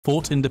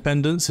Fort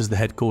Independence is the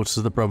headquarters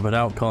of the Brotherhood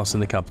Outcasts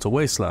in the Capital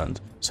Wasteland,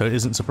 so it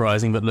isn't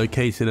surprising that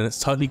located in its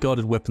tightly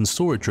guarded weapons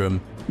storage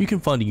room, you can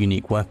find a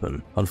unique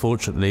weapon.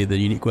 Unfortunately, the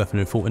unique weapon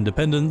in Fort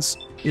Independence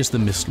is the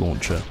Missile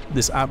Launcher.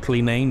 This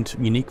aptly named,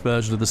 unique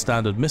version of the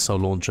standard missile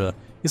launcher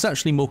is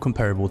actually more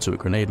comparable to a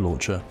grenade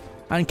launcher,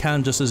 and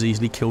can just as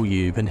easily kill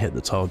you than hit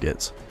the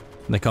target.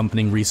 An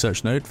accompanying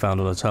research note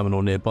found on a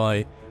terminal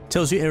nearby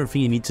tells you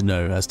everything you need to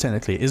know, as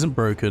technically it isn't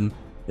broken,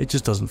 it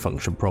just doesn't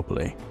function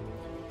properly.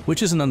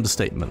 Which is an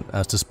understatement,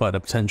 as despite a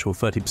potential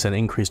 30%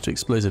 increase to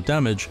explosive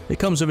damage, it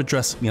comes with a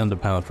drastically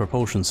underpowered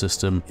propulsion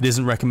system. It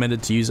isn't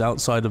recommended to use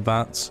outside of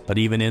VATS, but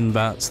even in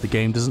VATS, the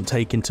game doesn't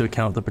take into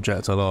account the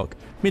projectile arc,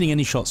 meaning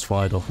any shots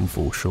fired often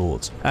fall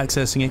short.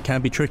 Accessing it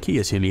can be tricky,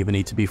 as you'll either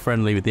need to be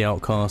friendly with the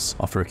outcasts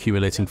after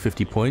accumulating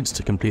 50 points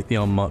to complete the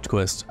unmarked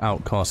quest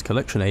Outcast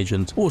Collection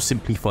Agent, or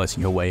simply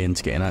fighting your way in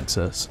to gain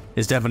access.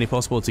 It's definitely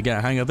possible to get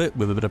a hang of it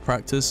with a bit of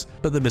practice,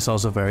 but the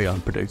missiles are very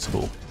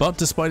unpredictable. But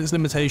despite its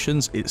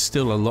limitations, it's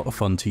still a lot of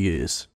fun to use.